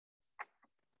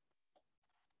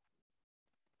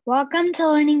Welcome to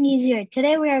Learning Easier.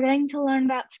 Today we are going to learn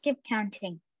about skip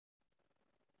counting.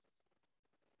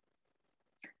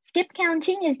 Skip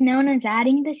counting is known as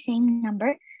adding the same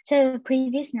number to the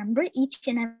previous number each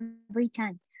and every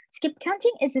time. Skip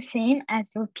counting is the same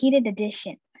as repeated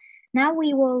addition. Now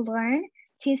we will learn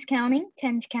 2's counting,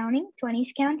 10's counting,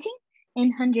 20's counting,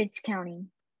 and 100's counting.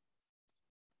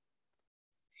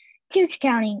 2's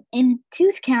counting. In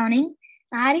 2's counting,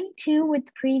 adding 2 with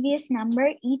the previous number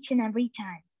each and every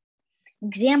time.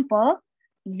 Example,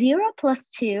 0 plus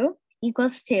 2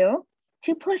 equals 2,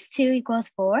 2 plus 2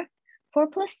 equals 4, 4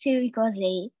 plus 2 equals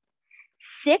 8,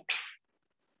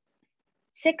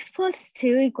 6 plus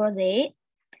 2 equals 8,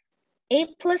 8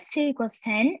 plus 2 equals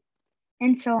 10,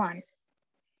 and so on.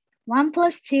 1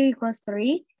 plus 2 equals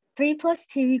 3, 3 plus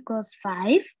 2 equals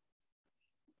 5,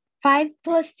 5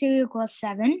 plus 2 equals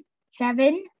 7,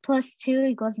 7 plus 2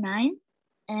 equals 9,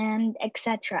 and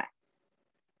etc.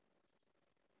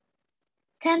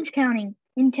 10's counting.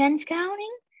 In 10's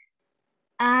counting,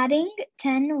 adding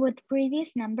 10 with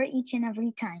previous number each and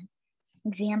every time.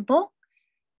 Example,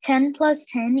 10 plus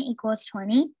 10 equals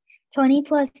 20, 20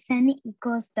 plus 10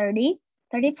 equals 30,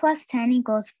 30 plus 10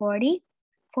 equals 40,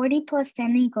 40 plus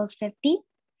 10 equals 50,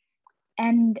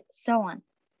 and so on.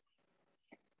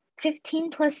 15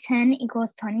 plus 10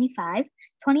 equals 25,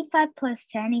 25 plus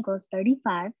 10 equals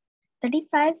 35,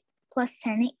 35 plus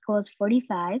 10 equals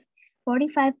 45,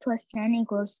 45 plus 10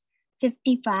 equals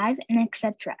 55, and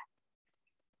etc.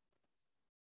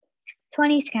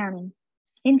 20's counting.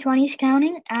 In 20's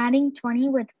counting, adding 20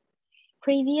 with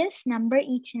previous number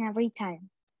each and every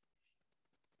time.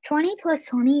 20 plus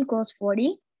 20 equals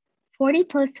 40, 40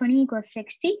 plus 20 equals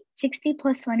 60, 60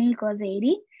 plus 20 equals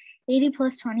 80, 80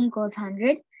 plus 20 equals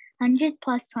 100, 100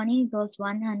 plus 20 equals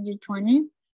 120,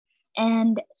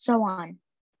 and so on.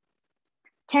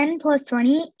 10 plus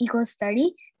 20 equals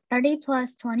 30, 30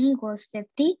 plus 20 equals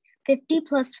 50, 50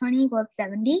 plus 20 equals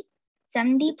 70,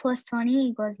 70 plus 20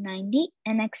 equals 90,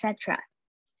 and etc.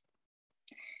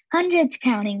 100's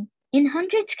counting. In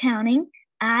 100's counting,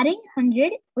 adding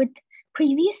 100 with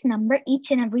previous number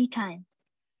each and every time.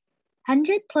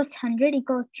 100 plus 100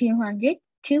 equals 200,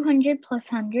 200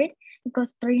 plus 100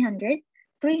 equals 300,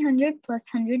 300 plus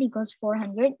 100 equals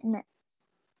 400, and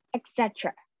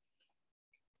etc.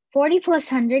 40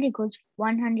 plus 100 equals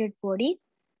 140,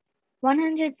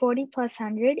 140 plus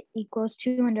 100 equals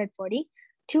 240,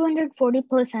 240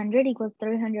 plus 100 equals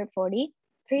 340,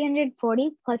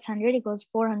 340 plus 100 equals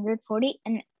 440,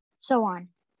 and so on.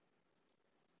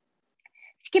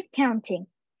 Skip counting.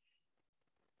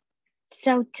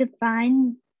 So to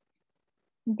find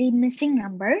the missing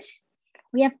numbers,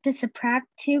 we have to subtract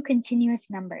two continuous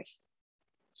numbers.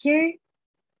 Here,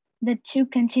 the two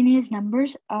continuous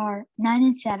numbers are 9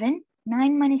 and 7.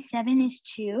 9 minus 7 is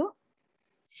 2.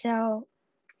 So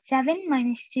 7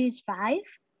 minus 2 is 5.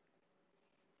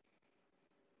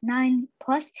 9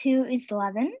 plus 2 is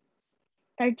 11.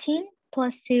 13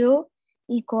 plus 2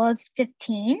 equals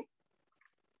 15.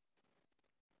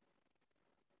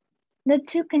 The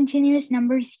two continuous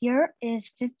numbers here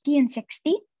is 50 and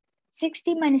 60.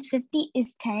 60 minus 50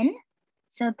 is 10.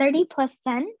 So 30 plus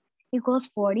 10 equals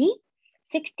 40.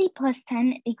 60 plus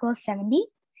 10 equals 70.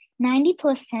 90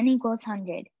 plus 10 equals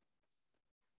 100.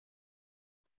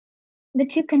 The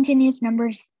two continuous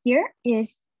numbers here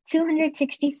is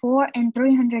 264 and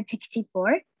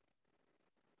 364.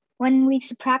 When we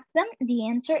subtract them, the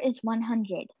answer is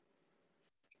 100.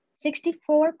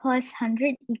 64 plus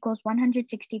 100 equals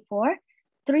 164.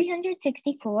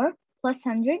 364 plus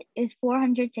 100 is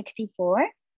 464.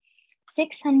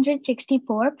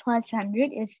 664 plus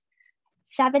 100 is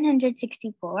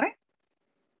 764.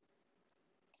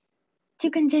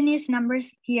 Two continuous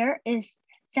numbers here is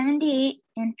 78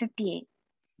 and 58.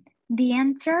 The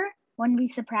answer, when we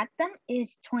subtract them,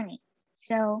 is 20.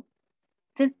 So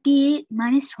 58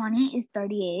 minus 20 is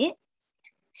 38.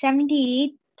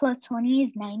 78 plus 20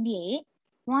 is 98.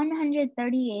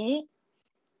 138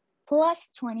 plus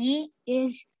 20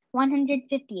 is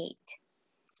 158.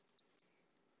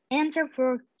 Answer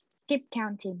for skip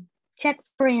counting. Check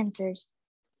for answers.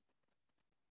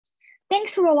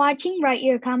 Thanks for watching. Write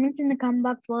your comments in the comment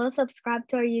box below. Subscribe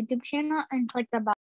to our YouTube channel and click the bell.